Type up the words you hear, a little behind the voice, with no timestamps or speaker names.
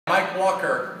Mike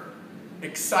Walker,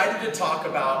 excited to talk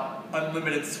about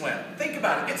Unlimited Swim. Think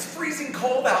about it, it's freezing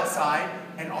cold outside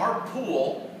and our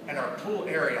pool and our pool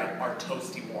area are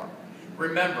toasty warm.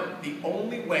 Remember, the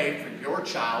only way for your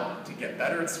child to get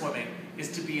better at swimming is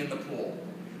to be in the pool.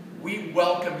 We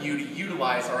welcome you to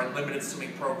utilize our Unlimited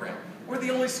Swimming program. We're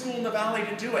the only school in the Valley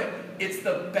to do it. It's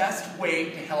the best way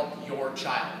to help your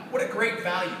child. What a great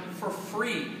value. For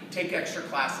free, take extra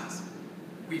classes.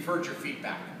 We've heard your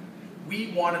feedback.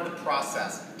 We wanted the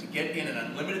process to get in an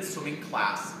Unlimited Swimming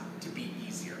class to be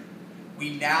easier.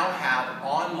 We now have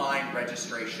online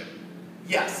registration.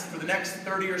 Yes, for the next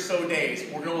 30 or so days,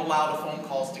 we're going to allow the phone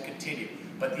calls to continue.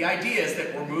 But the idea is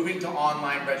that we're moving to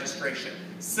online registration.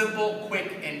 Simple,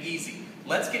 quick, and easy.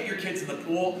 Let's get your kids in the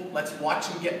pool. Let's watch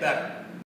them get better.